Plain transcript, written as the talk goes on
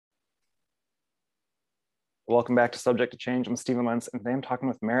Welcome back to Subject to Change. I'm Stephen Lentz, and today I'm talking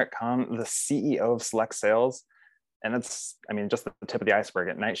with Merritt Khan, the CEO of SELLect Sales. And it's, just the tip of the iceberg.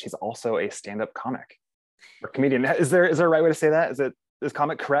 At night, she's also a stand-up comic or comedian. Is there a right way to say that? Is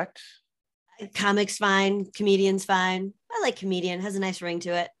comic correct? Comic's fine. Comedian's fine. I like comedian. Has a nice ring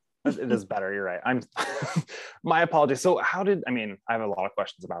to it. It is better. You're right. My apologies. So I have a lot of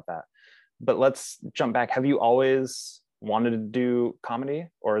questions about that, but let's jump back. Have you always wanted to do comedy,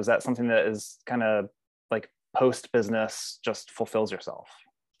 or is that something that is kind of like post business just fulfills yourself?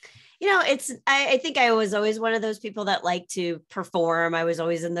 I think I was always one of those people that like to perform. I was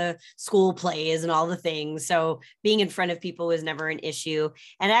always in the school plays and all the things. So being in front of people was never an issue.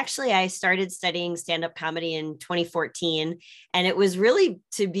 And actually, I started studying stand-up comedy in 2014, and it was really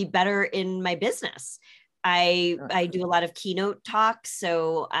to be better in my business. I do a lot of keynote talks.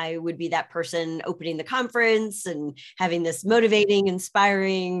 So I would be that person opening the conference and having this motivating,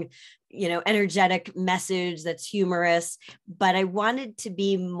 inspiring, energetic message that's humorous, but I wanted to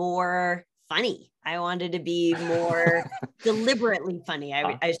be more funny. I wanted to be more deliberately funny,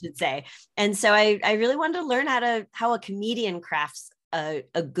 I should say. And so I really wanted to learn how a comedian crafts a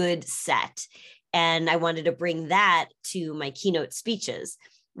good set. And I wanted to bring that to my keynote speeches,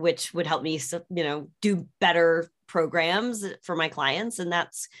 which would help me, do better programs for my clients. And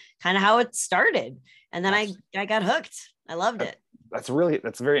that's kind of how it started. And then I got hooked. I loved it. That's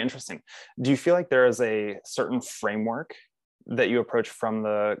very interesting. Do you feel like there is a certain framework that you approach from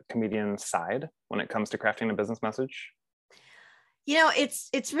the comedian side when it comes to crafting a business message?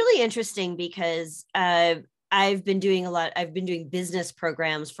 It's really interesting because I've been doing business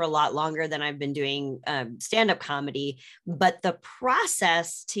programs for a lot longer than I've been doing stand-up comedy, but the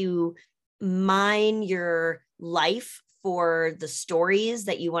process to mine your life for the stories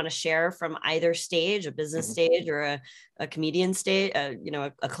that you want to share from either stage, a business stage or a comedian stage,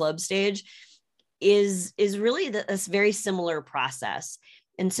 a club stage, is really a very similar process.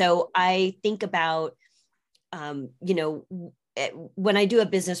 And so I think about, when I do a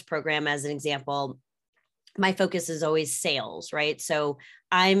business program, as an example, my focus is always sales, right? So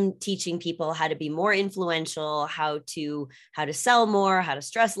I'm teaching people how to be more influential, how to sell more, how to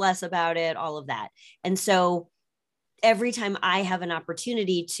stress less about it, all of that. And so every time I have an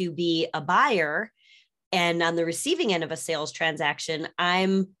opportunity to be a buyer and on the receiving end of a sales transaction,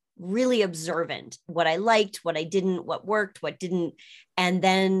 I'm really observant, what I liked, what I didn't, what worked, what didn't. And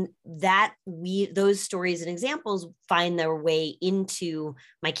then those stories and examples find their way into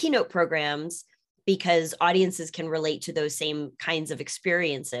my keynote programs because audiences can relate to those same kinds of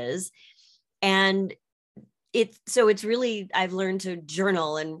experiences. And it's really, I've learned to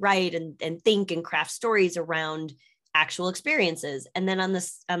journal and write and think and craft stories around actual experiences. And then on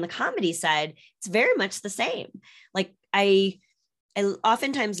the comedy side, it's very much the same. Like I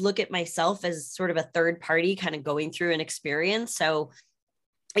oftentimes look at myself as sort of a third party kind of going through an experience. So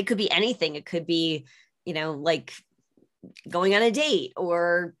it could be anything. It could be, like going on a date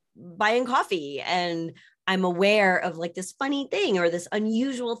or buying coffee, and I'm aware of like this funny thing or this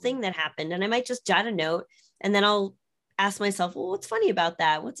unusual thing that happened. And I might just jot a note, and then I'll ask myself, well, what's funny about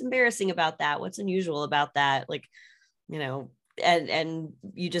that? What's embarrassing about that? What's unusual about that? Like, and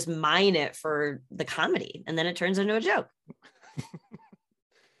you just mine it for the comedy, and then it turns into a joke.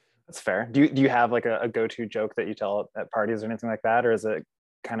 That's fair. Do you have like a go-to joke that you tell at parties or anything like that? Or is it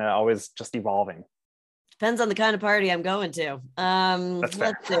kind of always just evolving? Depends on the kind of party I'm going to. That's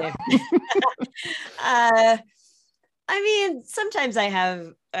fair. Let's see. Sometimes I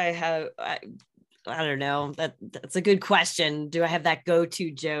don't know. That's a good question. Do I have that go-to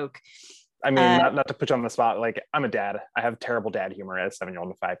joke? Not to put you on the spot. Like, I'm a dad. I have terrible dad humor as a 7-year-old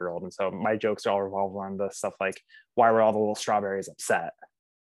and a 5-year-old. And so my jokes all revolve around the stuff like, why were all the little strawberries upset?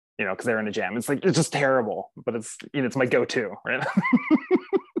 Because they're in a jam. It's like, it's just terrible, but it's, it's my go-to, right?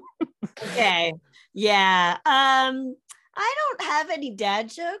 Okay. Yeah. I don't have any dad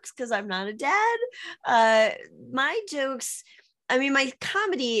jokes because I'm not a dad. My jokes, my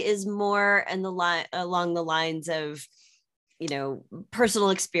comedy is more along the lines of,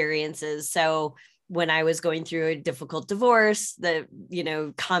 personal experiences. So when I was going through a difficult divorce,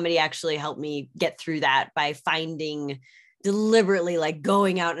 comedy actually helped me get through that by finding deliberately, like,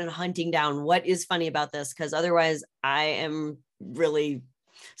 going out and hunting down what is funny about this, because otherwise I am really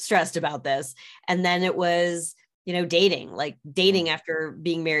stressed about this. And then it was, dating after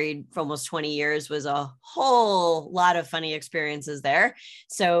being married for almost 20 years was a whole lot of funny experiences there.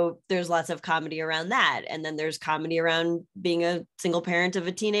 So there's lots of comedy around that. And then there's comedy around being a single parent of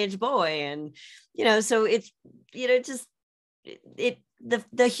a teenage boy. And, so it's,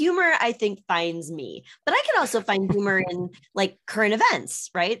 the humor, I think, finds me, but I can also find humor in like current events,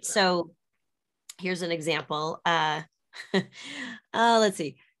 right? So Here's an example. Let's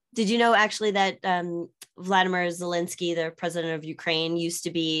see. Did you know actually that Vladimir Zelensky, the president of Ukraine, used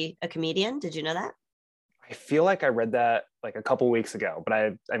to be a comedian? Did you know that? I feel like I read that like a couple weeks ago, but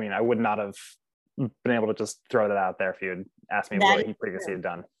I mean, I would not have been able to just throw that out there if you had asked me That what is he previously true. had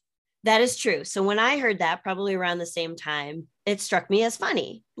done. That is true. So when I heard that, probably around the same time, it struck me as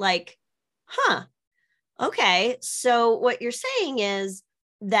funny. Like, huh, okay. So what you're saying is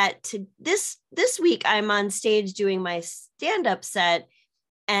that to this week I'm on stage doing my stand-up set,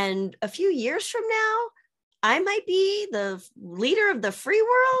 and a few years from now, I might be the leader of the free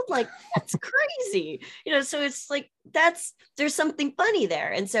world. Like, that's crazy. So it's like there's something funny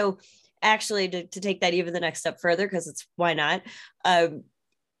there. And so actually to take that even the next step further, because it's why not,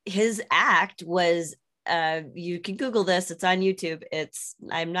 his act was you can Google this, it's on YouTube.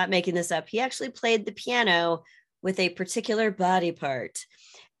 I'm not making this up. He actually played the piano with a particular body part.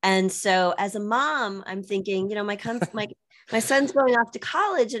 And so as a mom, I'm thinking, my son's going off to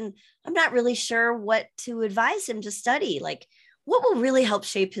college, and I'm not really sure what to advise him to study. Like, what will really help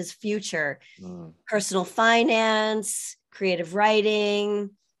shape his future? Personal finance, creative writing,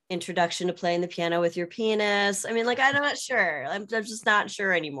 introduction to playing the piano with your penis. I mean, like, I'm not sure. I'm just not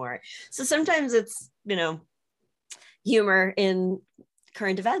sure anymore. So sometimes it's, humor in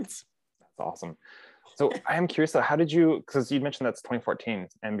current events. That's awesome. So I am curious though, how did you, because you mentioned that's 2014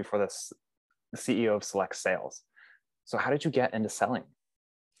 and before this, the CEO of SELLect Sales. So how did you get into selling?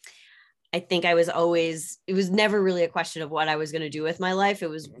 I think it was never really a question of what I was going to do with my life. It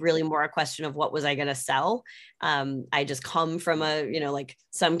was really more a question of what was I going to sell. I just come from like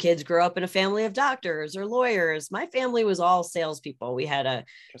some kids grew up in a family of doctors or lawyers. My family was all salespeople. We had a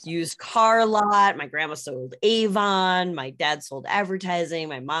used car lot. My grandma sold Avon. My dad sold advertising.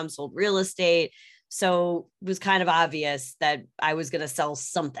 My mom sold real estate. So it was kind of obvious that I was going to sell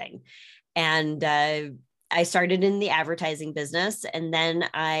something. And I started in the advertising business, and then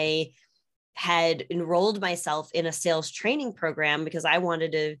I had enrolled myself in a sales training program because I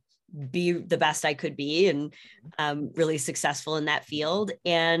wanted to be the best I could be and really successful in that field.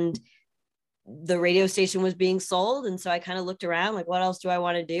 And the radio station was being sold. And so I kind of looked around like, what else do I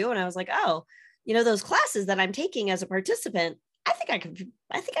want to do? And I was like, oh, those classes that I'm taking as a participant, I think I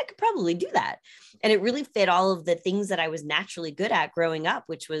could probably do that. And it really fit all of the things that I was naturally good at growing up,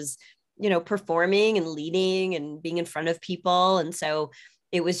 which was, performing and leading and being in front of people. And so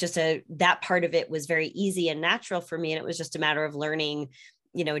it was just that part of it was very easy and natural for me. And it was just a matter of learning,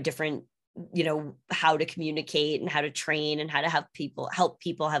 different, how to communicate and how to train and how to help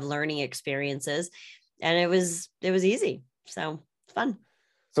people have learning experiences. And it was easy. So it's fun.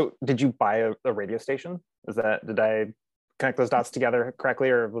 So did you buy a radio station? Did I connect those dots together correctly,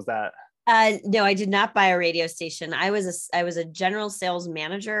 or was that? No, I did not buy a radio station. I was a general sales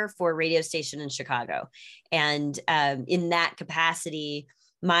manager for a radio station in Chicago. And in that capacity,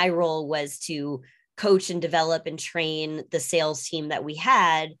 my role was to coach and develop and train the sales team that we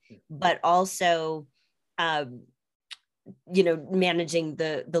had, but also, managing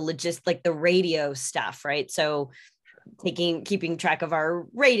the like the radio stuff, right? So keeping track of our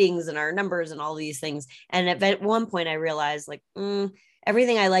ratings and our numbers and all these things. And at one point I realized like,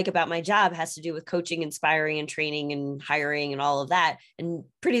 everything I like about my job has to do with coaching, inspiring, and training and hiring and all of that. And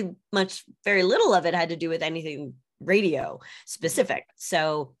pretty much very little of it had to do with anything radio specific.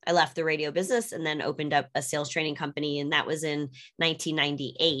 So I left the radio business and then opened up a sales training company. And that was in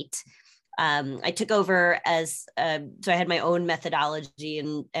 1998. I took over so I had my own methodology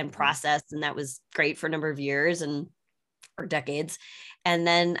and process, and that was great for a number of years or decades. And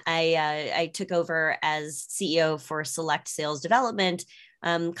then I took over as CEO for SELLect Sales Development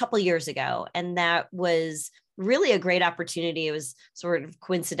a couple of years ago. And that was really a great opportunity. It was sort of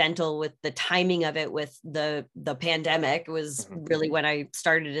coincidental with the timing of it with the pandemic. It was really when I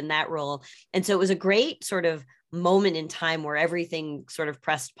started in that role. And so it was a great sort of moment in time where everything sort of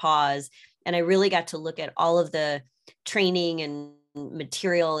pressed pause. And I really got to look at all of the training and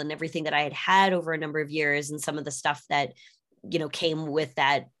material and everything that I had over a number of years, and some of the stuff that came with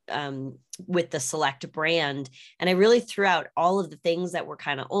that, with the SELLect brand. And I really threw out all of the things that were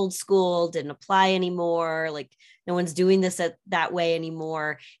kind of old school, didn't apply anymore. Like no one's doing this that way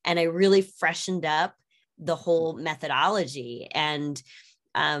anymore. And I really freshened up the whole methodology and,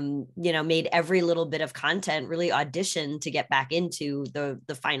 made every little bit of content really audition to get back into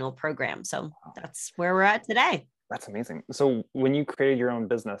the final program. So that's where we're at today. That's amazing. So when you created your own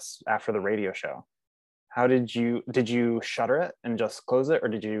business after the radio show, how did you shutter it and just close it, or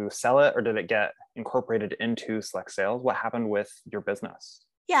did you sell it, or did it get incorporated into SELLect Sales? What happened with your business?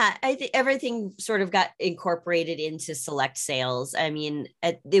 Yeah, I think everything sort of got incorporated into SELLect sales. I mean,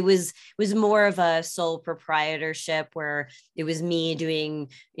 it was more of a sole proprietorship where it was me doing,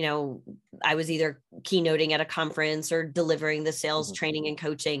 I was either keynoting at a conference or delivering the sales training and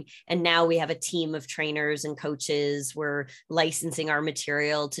coaching. And now we have a team of trainers and coaches. We're licensing our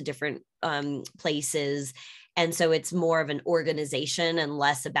material to different places. And so it's more of an organization and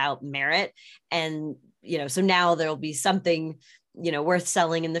less about merit. And, so now there'll be something worth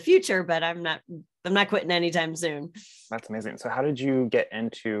selling in the future, but I'm not quitting anytime soon. That's amazing. So how did you get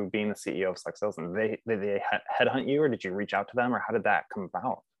into being the CEO of SELLect Sales? And did they headhunt you, or did you reach out to them, or how did that come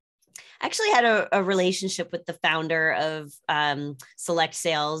about? I actually had a relationship with the founder of SELLect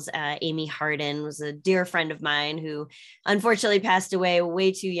Sales. Amy Harden was a dear friend of mine who unfortunately passed away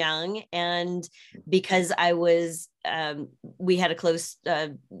way too young. And because we had a close,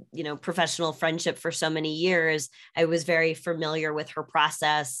 professional friendship for so many years, I was very familiar with her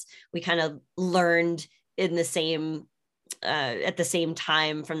process. We kind of learned in the same, at the same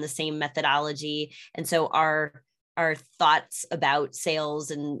time from the same methodology. And so our thoughts about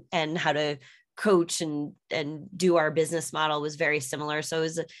sales and how to coach and do our business model was very similar. So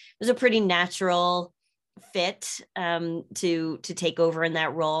it was a pretty natural fit to take over in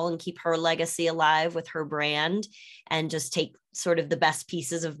that role and keep her legacy alive with her brand, and just take sort of the best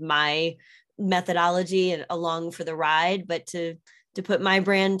pieces of my methodology and along for the ride, but to put my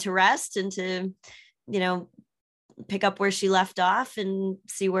brand to rest and to, pick up where she left off and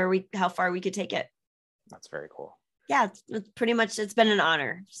see how far we could take it. That's very cool. Yeah, it's pretty much, it's been an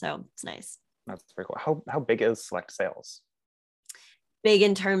honor. So it's nice. That's very cool. How big is SELLect Sales? Big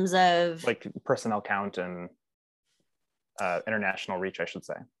in terms of like personnel count and international reach, I should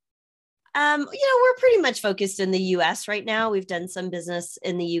say. We're pretty much focused in the US right now. We've done some business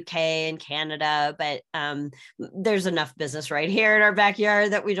in the UK and Canada, but there's enough business right here in our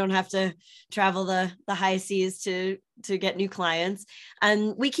backyard that we don't have to travel the high seas to get new clients.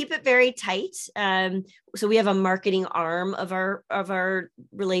 We keep it very tight. So we have a marketing arm of our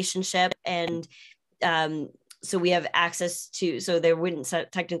relationship, and so we have access to, so there wouldn't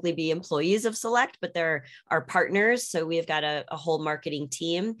technically be employees of SELLect, but they're our partners. So we've got a whole marketing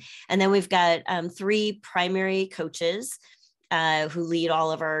team. And then we've got 3 primary coaches who lead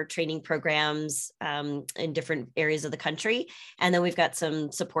all of our training programs in different areas of the country. And then we've got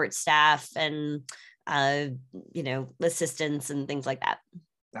some support staff and, assistants and things like that.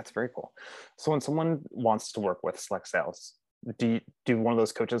 That's very cool. So when someone wants to work with SELLect Sales, do one of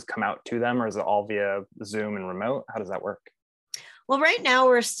those coaches come out to them, or is it all via Zoom and remote? How does that work? Well, right now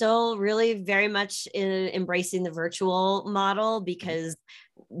we're still really very much embracing the virtual model, because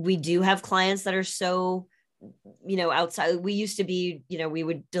we do have clients that are so, outside. We used to be, we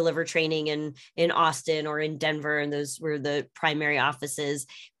would deliver training in Austin or in Denver, and those were the primary offices.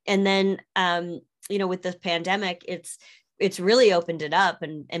 And then, with the pandemic, it's really opened it up,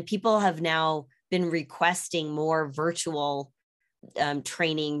 and people have now been requesting more virtual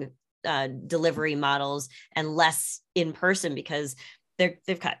training delivery models and less in person, because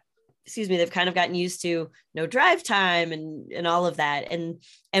they've kind of gotten used to no drive time and all of that.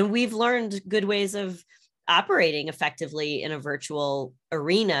 And we've learned good ways of operating effectively in a virtual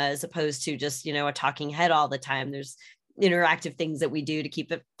arena, as opposed to just, a talking head all the time. There's interactive things that we do to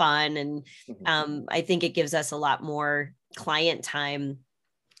keep it fun. And I think it gives us a lot more client time,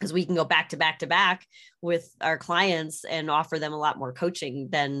 because we can go back to back to back with our clients and offer them a lot more coaching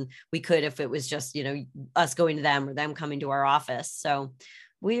than we could if it was just, us going to them or them coming to our office. So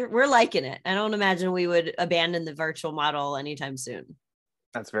we're liking it. I don't imagine we would abandon the virtual model anytime soon.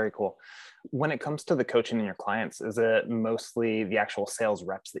 That's very cool. When it comes to the coaching in your clients, is it mostly the actual sales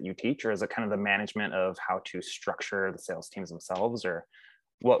reps that you teach, or is it kind of the management of how to structure the sales teams themselves, or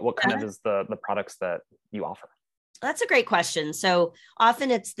what kind of is the products that you offer? That's a great question. So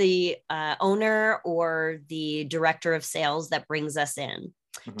often it's the owner or the director of sales that brings us in,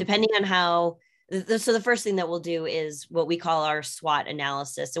 depending on how. So the first thing that we'll do is what we call our SWOT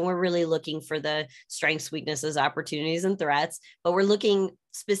analysis. And we're really looking for the strengths, weaknesses, opportunities, and threats, but we're looking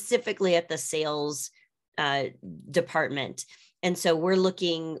specifically at the sales department. And so we're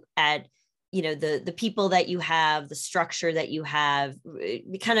looking at, the people that you have, the structure that you have.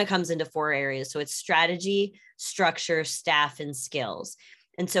 It kind of comes into 4 areas. So it's strategy, structure, staff, and skills.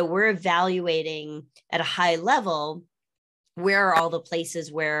 And so we're evaluating at a high level, where are all the places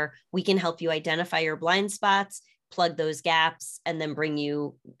where we can help you identify your blind spots, plug those gaps, and then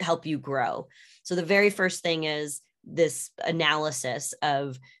help you grow. So the very first thing is this analysis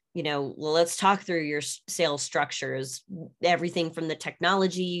of well, let's talk through your sales structures, everything from the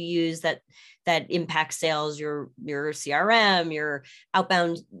technology you use that impacts sales, your CRM, your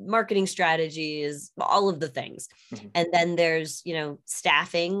outbound marketing strategies, all of the things. Mm-hmm. And then there's,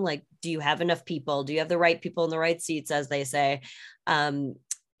 staffing, like, do you have enough people? Do you have the right people in the right seats, as they say?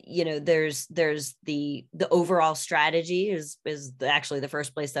 There's the overall strategy is actually the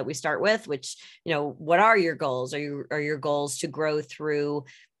first place that we start with, which, what are your goals? Are your goals to grow through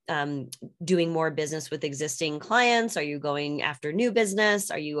doing more business with existing clients? Are you going after new business?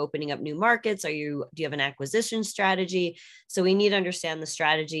 Are you opening up new markets? Do you have an acquisition strategy? So we need to understand the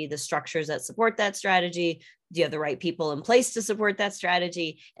strategy, the structures that support that strategy. Do you have the right people in place to support that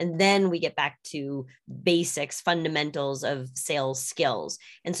strategy? And then we get back to basics, fundamentals of sales skills.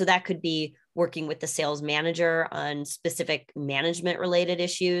 And so that could be working with the sales manager on specific management related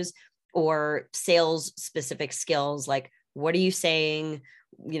issues, or sales specific skills, like, what are you saying?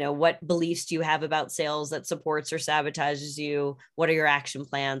 What beliefs do you have about sales that supports or sabotages you? What are your action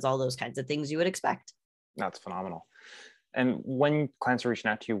plans? All those kinds of things you would expect. That's phenomenal. And when clients are reaching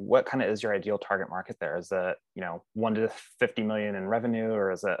out to you, what kind of is your ideal target market there? Is it, 1 to 50 million in revenue,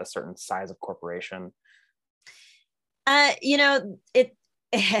 or is it a certain size of corporation? It's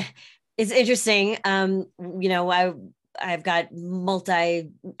interesting. I've got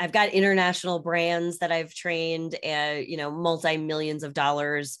international brands that I've trained, multi-millions of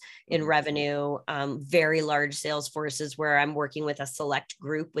dollars in revenue, very large sales forces where I'm working with a select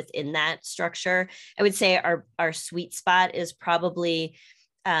group within that structure. I would say our sweet spot is probably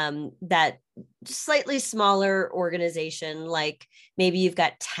that slightly smaller organization, like maybe you've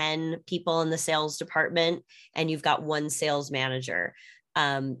got 10 people in the sales department and you've got one sales manager.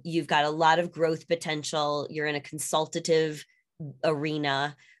 You've got a lot of growth potential. You're in a consultative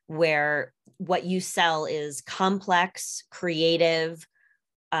arena where what you sell is complex, creative,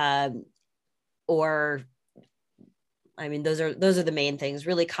 those are the main things,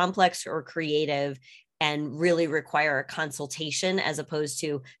 really complex or creative, and really require a consultation as opposed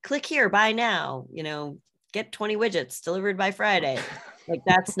to click here, buy now, get 20 widgets delivered by Friday. Like,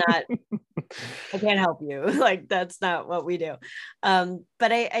 that's not, I can't help you. Like, that's not what we do.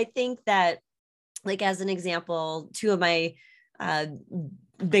 But I think that, like, as an example, two of my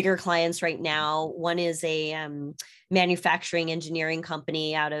bigger clients right now, one is a manufacturing engineering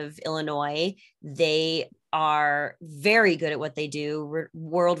company out of Illinois. They are very good at what they do,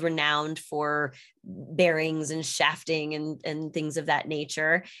 world renowned for bearings and shafting and things of that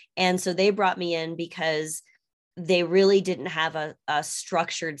nature. And so they brought me in because they really didn't have a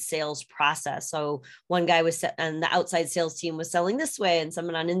structured sales process. So one guy was on the outside sales team was selling this way, and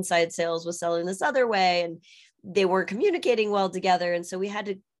someone on inside sales was selling this other way, and they weren't communicating well together. And so we had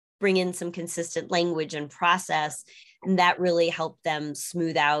to bring in some consistent language and process, and that really helped them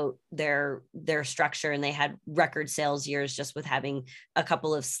smooth out their structure. And they had record sales years just with having a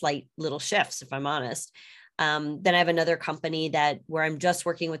couple of slight little shifts, if I'm honest. Then I have another company where I'm just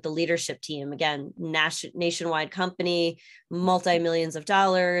working with the leadership team. Again, nationwide company, multi-millions of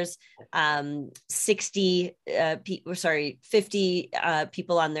dollars, 50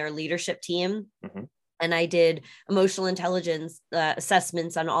 people on their leadership team. Mm-hmm. And I did emotional intelligence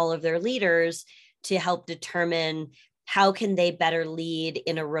assessments on all of their leaders to help determine how can they better lead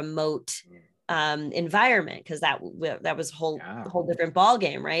in a remote environment, because that was a whole different ball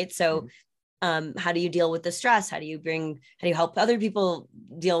game, right? So. Mm-hmm. How do you deal with the stress? How do you help other people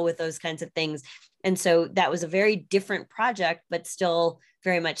deal with those kinds of things? And so that was a very different project, but still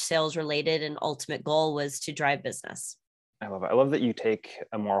very much sales related. And ultimate goal was to drive business. I love it. I love that you take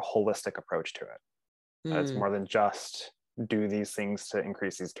a more holistic approach to it. It's more than just do these things to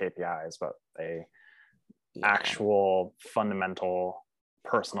increase these KPIs, but actual fundamental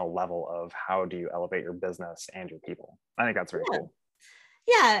personal level of how do you elevate your business and your people. I think that's very cool.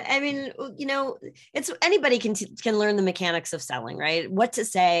 Yeah. I mean, it's anybody can learn the mechanics of selling, right? What to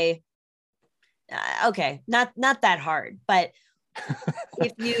say. Okay. Not that hard, but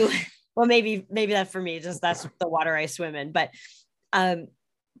if you, well, maybe that for me, just that's the water I swim in, but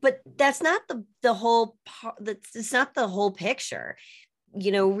that's not the whole part. It's not the whole picture.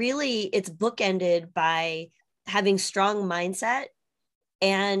 Really it's bookended by having strong mindset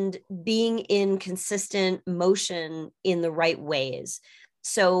and being in consistent motion in the right ways.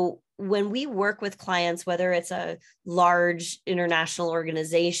 So when we work with clients, whether it's a large international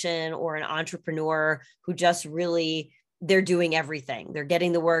organization or an entrepreneur who just really, they're doing everything. They're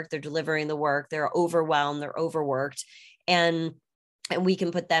getting the work, they're delivering the work, they're overwhelmed, they're overworked. And we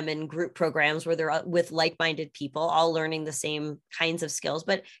can put them in group programs where they're with like-minded people, all learning the same kinds of skills,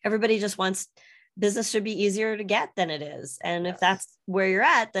 but everybody just wants business should be easier to get than it is. And if Yes. that's where you're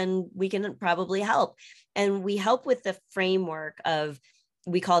at, then we can probably help. And we help with the framework of,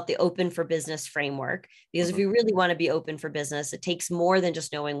 we call it the open for business framework, because if you really want to be open for business, it takes more than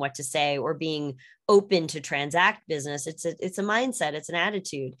just knowing what to say or being open to transact business. It's a mindset, it's an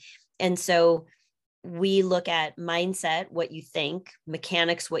attitude. And so we look at mindset, what you think,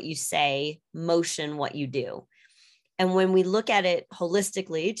 mechanics, what you say, motion, what you do. And when we look at it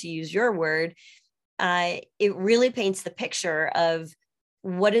holistically, to use your word, it really paints the picture of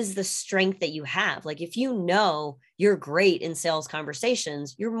what is the strength that you have. Like if you know you're great in sales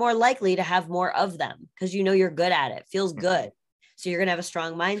conversations, you're more likely to have more of them because you know you're good at it, feels good. So you're going to have a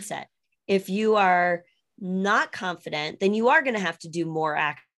strong mindset. If you are not confident, then you are going to have to do more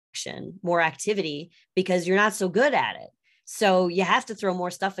action, more activity, because you're not so good at it. So you have to throw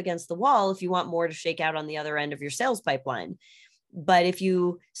more stuff against the wall if you want more to shake out on the other end of your sales pipeline. But if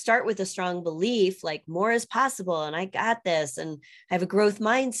you start with a strong belief, like more is possible and I got this and I have a growth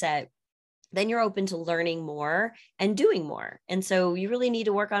mindset, then you're open to learning more and doing more. And so you really need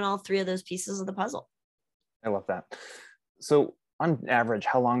to work on all three of those pieces of the puzzle. I love that. So on average,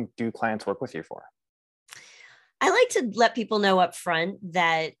 how long do clients work with you for? I like to let people know up front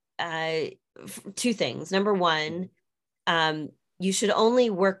that two things. Number one, you should only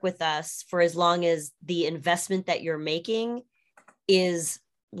work with us for as long as the investment that you're making is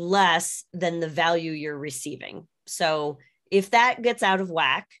less than the value you're receiving. So if that gets out of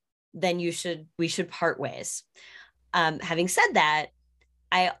whack, then we should part ways. Having said that,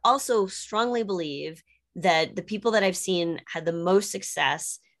 I also strongly believe that the people that I've seen had the most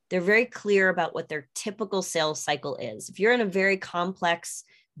success, they're very clear about what their typical sales cycle is. If you're in a very complex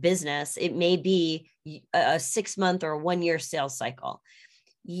business, it may be a 6-month or a 1-year sales cycle.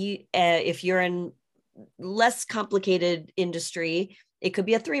 If you're in less complicated industry, it could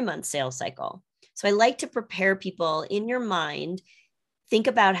be a 3-month sales cycle. So I like to prepare people in your mind. Think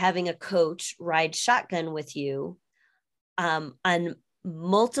about having a coach ride shotgun with you on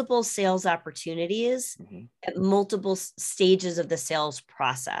multiple sales opportunities at multiple stages of the sales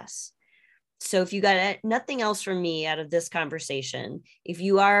process. So if you got nothing else from me out of this conversation, if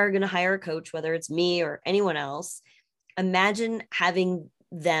you are going to hire a coach, whether it's me or anyone else, imagine having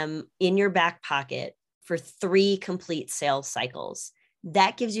them in your back pocket for 3 complete sales cycles.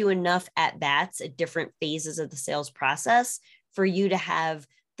 That gives you enough at bats at different phases of the sales process for you to have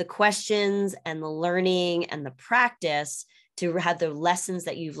the questions and the learning and the practice to have the lessons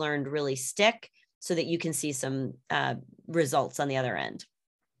that you've learned really stick so that you can see some results on the other end.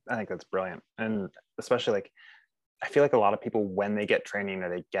 I think that's brilliant. And especially like, I feel like a lot of people, when they get training or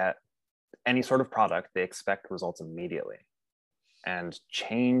they get any sort of product, they expect results immediately. And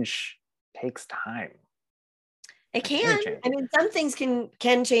change takes time. It can. I mean, some things can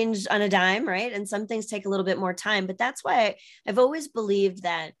change on a dime, right? And some things take a little bit more time. But that's why I've always believed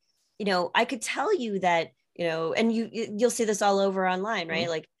that, I could tell you that, and you'll see this all over online, right?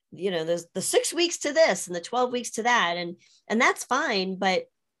 Like, there's the 6 weeks to this and the 12 weeks to that. And that's fine. But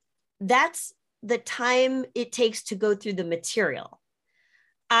that's the time it takes to go through the material.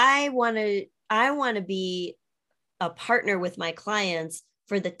 I want to be a partner with my clients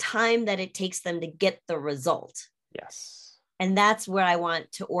for the time that it takes them to get the result. Yes. And that's where I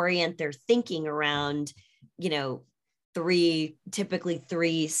want to orient their thinking around, typically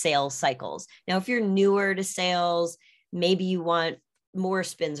 3 sales cycles. Now, if you're newer to sales, maybe you want more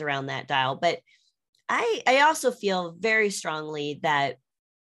spins around that dial. But I also feel very strongly that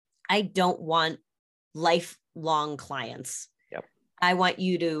I don't want lifelong clients. Yep. I want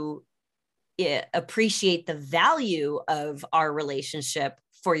you to appreciate the value of our relationship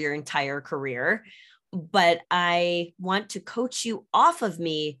for your entire career. But I want to coach you off of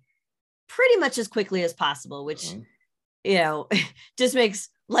me pretty much as quickly as possible, which, just makes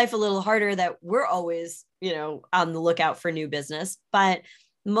life a little harder that we're always, on the lookout for new business. But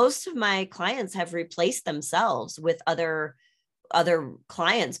most of my clients have replaced themselves with other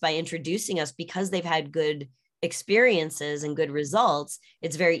clients by introducing us because they've had good experiences and good results.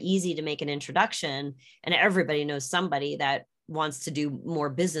 It's very easy to make an introduction, and everybody knows somebody that wants to do more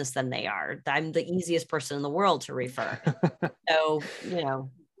business than they are. I'm the easiest person in the world to refer. So,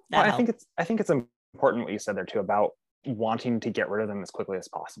 I think it's important what you said there too about wanting to get rid of them as quickly as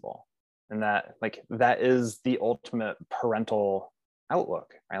possible. And that is the ultimate parental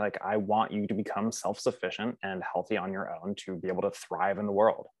outlook, right? Like, I want you to become self-sufficient and healthy on your own to be able to thrive in the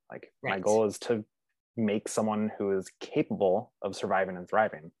world. Like, right. My goal is to make someone who is capable of surviving and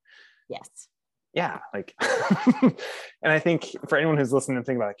thriving. Yes. Yeah. Like, and I think for anyone who's listening and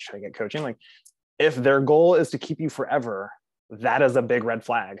thinking about, like, should I get coaching? Like, if their goal is to keep you forever, that is a big red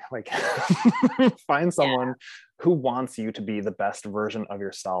flag. Like find someone who wants you to be the best version of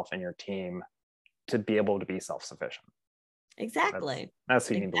yourself and your team to be able to be self-sufficient. Exactly. That's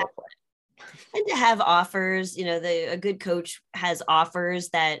who you need to look for. And to have offers, a good coach has offers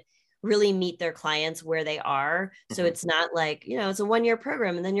that really meet their clients where they are. So it's not like, it's a 1-year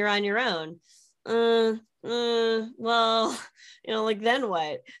program and then you're on your own. Well, like then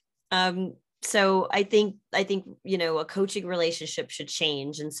what? So I think, a coaching relationship should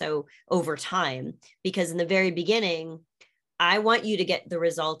change. And so over time, because in the very beginning, I want you to get the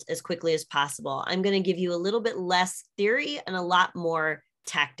result as quickly as possible. I'm going to give you a little bit less theory and a lot more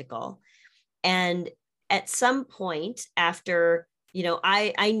tactical. And at some point after,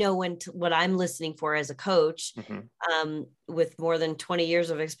 I know what I'm listening for as a coach, with more than 20 years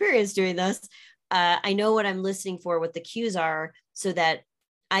of experience doing this. I know what I'm listening for, what the cues are, so that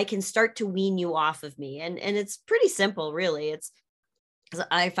I can start to wean you off of me. And it's pretty simple, really. It's,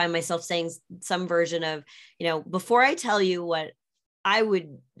 I find myself saying some version of, before I tell you what I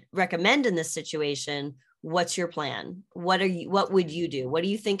would recommend in this situation, what's your plan? What would you do? What do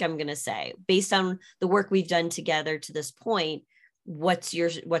you think I'm going to say based on the work we've done together to this point? What's your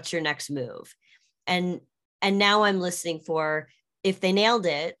next move? And now I'm listening for, if they nailed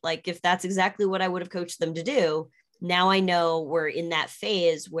it, like if that's exactly what I would have coached them to do, now I know we're in that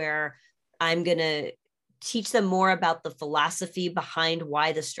phase where I'm going to teach them more about the philosophy behind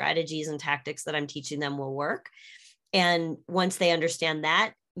why the strategies and tactics that I'm teaching them will work. And once they understand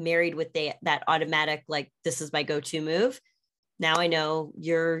that, married with that automatic, like, this is my go-to move, now I know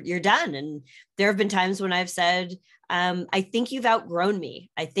you're done. And there have been times when I've said, I think you've outgrown me.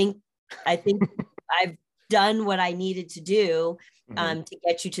 I think I've done what I needed to do to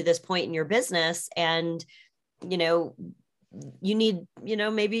get you to this point in your business. And, you need,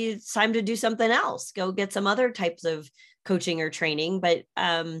 maybe it's time to do something else, go get some other types of coaching or training. But,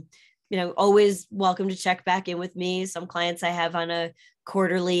 always welcome to check back in with me. Some clients I have on a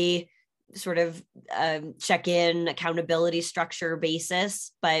quarterly sort of check-in accountability structure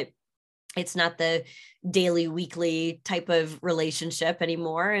basis, but it's not the daily, weekly type of relationship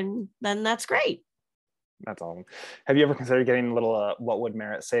anymore. And then that's great. That's awesome. Have you ever considered getting little, what would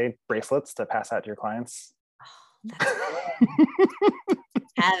Merit say bracelets to pass out to your clients?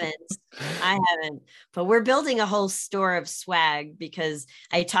 I haven't, but we're building a whole store of swag because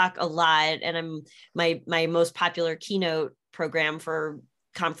I talk a lot, and I'm my most popular keynote program for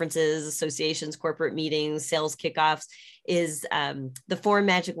conferences, associations, corporate meetings, sales kickoffs is the 4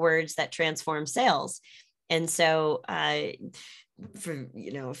 magic words that transform sales. And so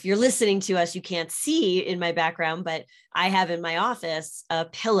if you're listening to us, you can't see in my background, but I have in my office a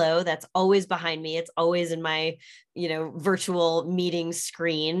pillow that's always behind me. It's always in my, virtual meeting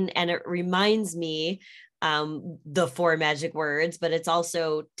screen. And it reminds me the 4 magic words, but it's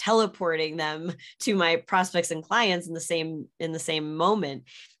also teleporting them to my prospects and clients in the same moment.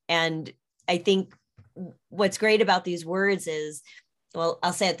 And I think what's great about these words is, well,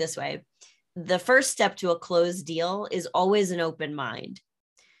 I'll say it this way. The first step to a closed deal is always an open mind.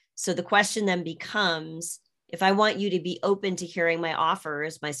 So the question then becomes, if I want you to be open to hearing my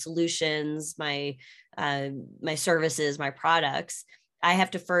offers, my solutions, my services, my products, I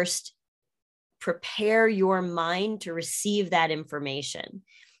have to first prepare your mind to receive that information.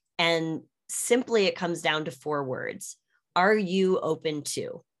 And simply it comes down to 4 words. Are you open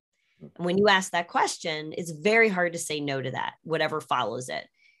to? And when you ask that question, it's very hard to say no to that, whatever follows it.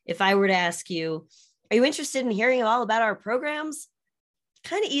 If I were to ask you, are you interested in hearing all about our programs?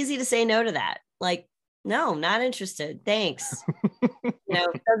 Kind of easy to say no to that. Like, no, not interested. Thanks.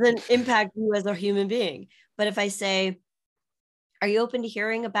 It doesn't impact you as a human being. But if I say, are you open to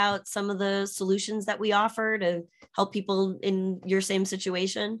hearing about some of the solutions that we offer to help people in your same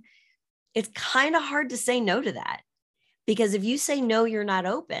situation? It's kind of hard to say no to that, because if you say no, you're not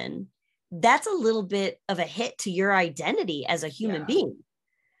open, that's a little bit of a hit to your identity as a human being.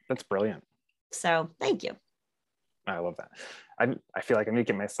 That's brilliant. So thank you. I love that. I feel like I need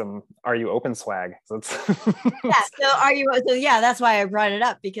to get some "Are you open" swag. So it's that's why I brought it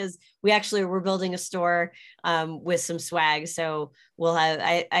up, because we're building a store with some swag. So we'll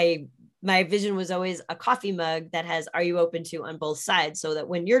have my vision was always a coffee mug that has "Are you open to" on both sides, so that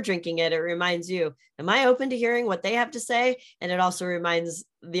when you're drinking it, it reminds you, am I open to hearing what they have to say? And it also reminds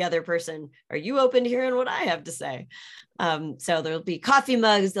the other person, are you open to hearing what I have to say? So there'll be coffee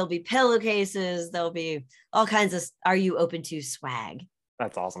mugs, there'll be pillowcases, there'll be all kinds of "Are you open to" swag.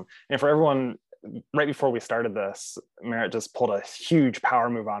 That's awesome. And for everyone, right before we started this, Merritt just pulled a huge power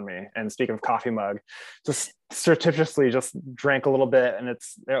move on me. And speaking of coffee mug, just surreptitiously just drank a little bit. And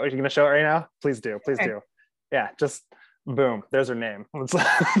are you going to show it right now? Please do. Please do. Yeah. Just Boom, there's her name. You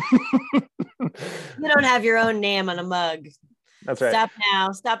don't have your own name on a mug. That's right. Stop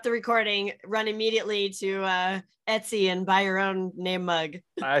now. Stop the recording. Run immediately to Etsy and buy your own name mug.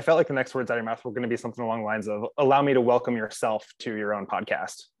 I felt like the next words out of your mouth were going to be something along the lines of, allow me to welcome yourself to your own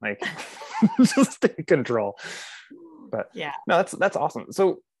podcast. Like, just take control. But yeah, no, that's awesome.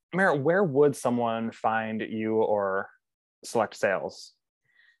 So Merritt, where would someone find you or SELLect Sales?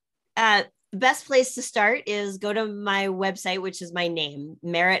 The best place to start is go to my website, which is my name,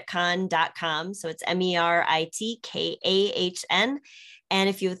 merrittkhn.com. So it's MERITKAHN. And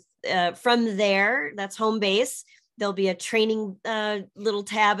if you, from there, that's home base, there'll be a training little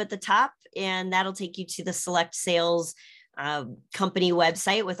tab at the top, and that'll take you to the SELLect Sales company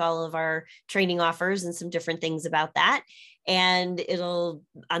website with all of our training offers and some different things about that. And it'll,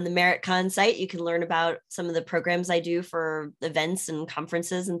 on the MerrittKhn site, you can learn about some of the programs I do for events and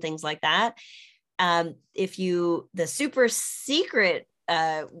conferences and things like that. The super secret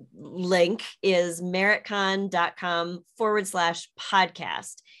link is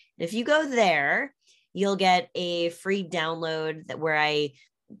merrittkhn.com/podcast. If you go there, you'll get a free download where I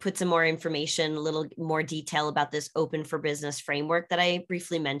put some more information, a little more detail about this open for business framework that I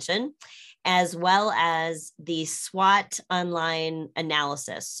briefly mentioned, as well as the SWOT online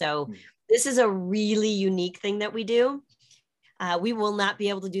analysis. So this is a really unique thing that we do. We will not be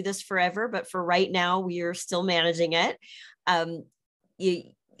able to do this forever, but for right now, we are still managing it.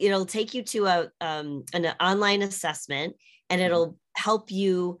 It'll take you to an online assessment, and it'll help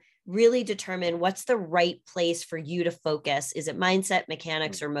you really determine what's the right place for you to focus. Is it mindset,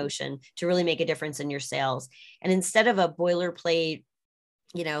 mechanics, or motion to really make a difference in your sales? And instead of a boilerplate,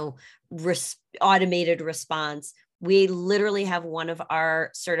 automated response, we literally have one of our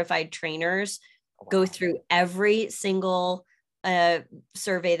certified trainers go through every single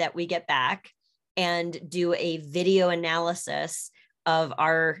survey that we get back and do a video analysis of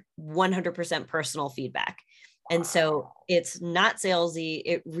our 100% personal feedback. And so it's not salesy.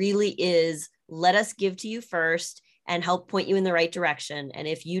 It really is, let us give to you first and help point you in the right direction. And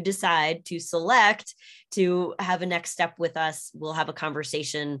if you decide to select to have a next step with us, we'll have a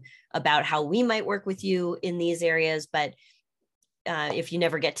conversation about how we might work with you in these areas. But if you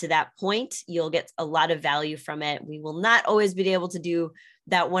never get to that point, you'll get a lot of value from it. We will not always be able to do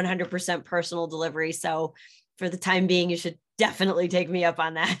that 100% personal delivery. So for the time being, you should definitely take me up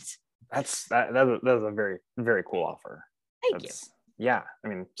on that. That's a very, very cool offer. Thank you. Yeah, I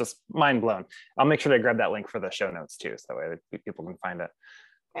mean, just mind blown. I'll make sure to grab that link for the show notes too, so that way people can find it.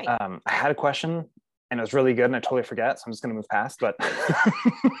 Great. I had a question and it was really good and I totally forget, so I'm just going to move past. But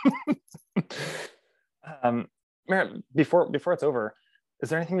Merritt, before it's over, is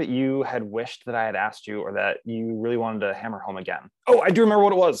there anything that you had wished that I had asked you or that you really wanted to hammer home again? Oh, I do remember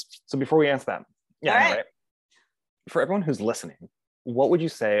what it was. So before we answer that, yeah, right. For everyone who's listening, what would you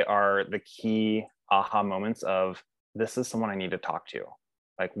say are the key aha moments of, this is someone I need to talk to?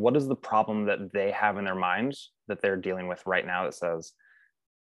 Like, what is the problem that they have in their mind that they're dealing with right now that says,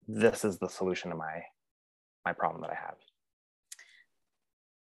 this is the solution to my problem that I have?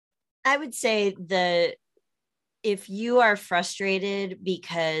 I would say if you are frustrated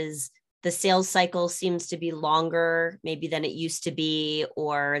because the sales cycle seems to be longer, maybe than it used to be,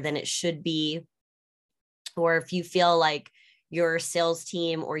 or than it should be, or if you feel like your sales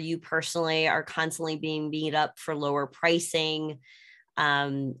team or you personally are constantly being beat up for lower pricing,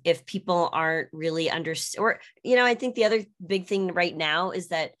 if people aren't really or, I think the other big thing right now is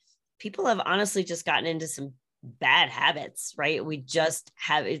that people have honestly just gotten into some bad habits, right?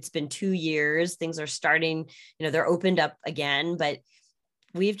 It's been 2 years, things are starting, they're opened up again, but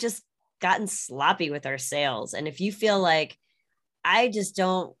we've just gotten sloppy with our sales. And if you feel like, I just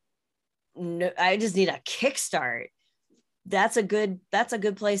need a kickstart, that's a good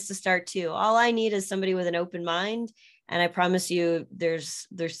place to start too. All I need is somebody with an open mind. And I promise you, there's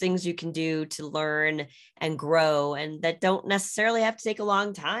things you can do to learn and grow, and that don't necessarily have to take a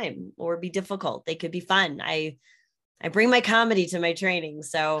long time or be difficult. They could be fun. I bring my comedy to my training,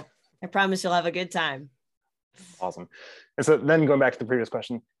 so I promise you'll have a good time. Awesome. And so then going back to the previous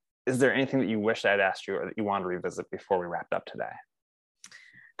question, is there anything that you wish I'd asked you or that you want to revisit before we wrapped up today?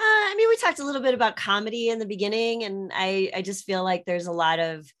 We talked a little bit about comedy in the beginning, and I just feel like there's a lot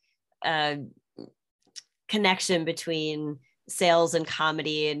of connection between sales and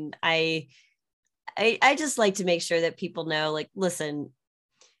comedy. And I just like to make sure that people know, like, listen,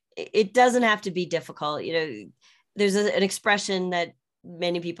 it doesn't have to be difficult. There's an expression that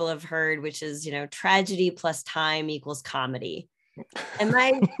many people have heard, which is, tragedy plus time equals comedy. And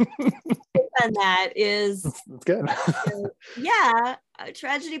my on that is, that's good.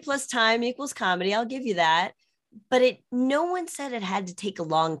 Tragedy plus time equals comedy. I'll give you that. but no one said it had to take a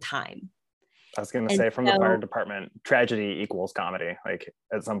long time. I was going to And say from so, the fire department, tragedy equals comedy, like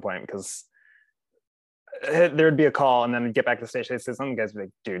at some point, because there'd be a call and then get back to the station. They'd say some guys would be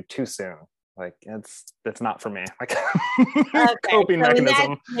like, dude, too soon. Like it's not for me. Like okay, coping so in that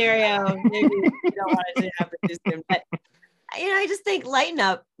mechanism. scenario, maybe you don't want it to happen too soon. But I just think lighten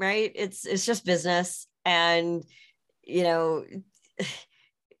up, right? It's just business, and it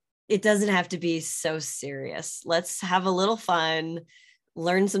doesn't have to be so serious. Let's have a little fun,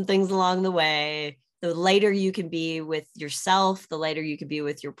 learn some things along the way. The lighter you can be with yourself, the lighter you can be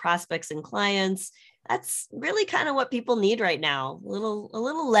with your prospects and clients. That's really kind of what people need right now. A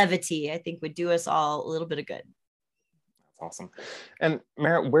little levity, I think, would do us all a little bit of good. That's awesome. And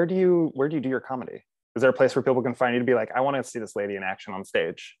Merritt, where do you do your comedy? Is there a place where people can find you to be like, I want to see this lady in action on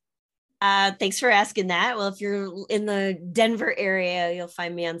stage? Thanks for asking that. Well, if you're in the Denver area, you'll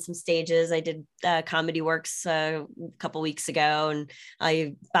find me on some stages. I did Comedy Works a couple weeks ago, and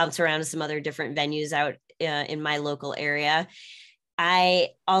I bounce around to some other different venues out in my local area. I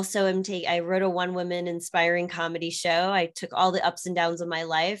also I wrote a one-woman inspiring comedy show. I took all the ups and downs of my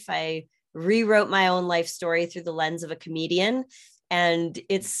life. I rewrote my own life story through the lens of a comedian. And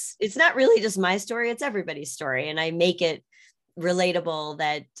it's not really just my story, it's everybody's story. And I make it relatable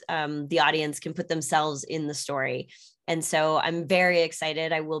that the audience can put themselves in the story. And so I'm very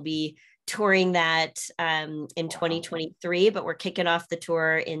excited. I will be touring that in 2023, but we're kicking off the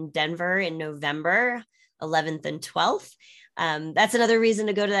tour in Denver in November 11th and 12th. That's another reason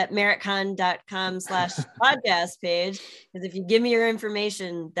to go to that meritcon.com/podcast page, because if you give me your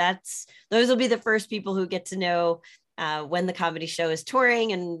information, those will be the first people who get to know when the comedy show is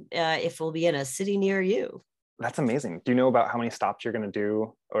touring and if we'll be in a city near you. That's amazing. Do you know about how many stops you're going to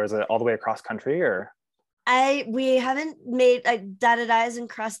do, or is it all the way across country? Or we haven't dotted I's and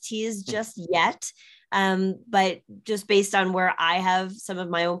crossed T's just yet. But just based on where I have some of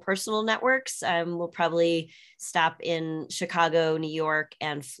my own personal networks, we'll probably stop in Chicago, New York,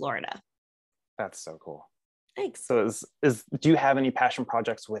 and Florida. That's so cool. Thanks. So do you have any passion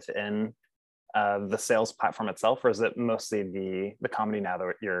projects within the sales platform itself, or is it mostly the comedy now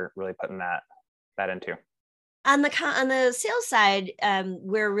that you're really putting that into? On the sales side,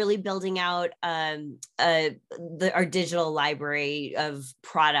 we're really building out our digital library of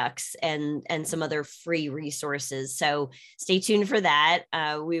products and some other free resources. So stay tuned for that.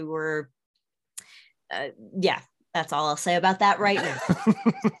 That's all I'll say about that right now.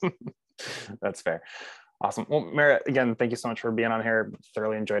 That's fair. Awesome. Well, Merritt, again, thank you so much for being on here.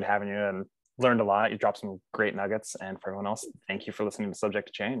 Thoroughly enjoyed having you and learned a lot. You dropped some great nuggets. And for everyone else, thank you for listening to Subject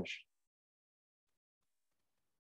to Change.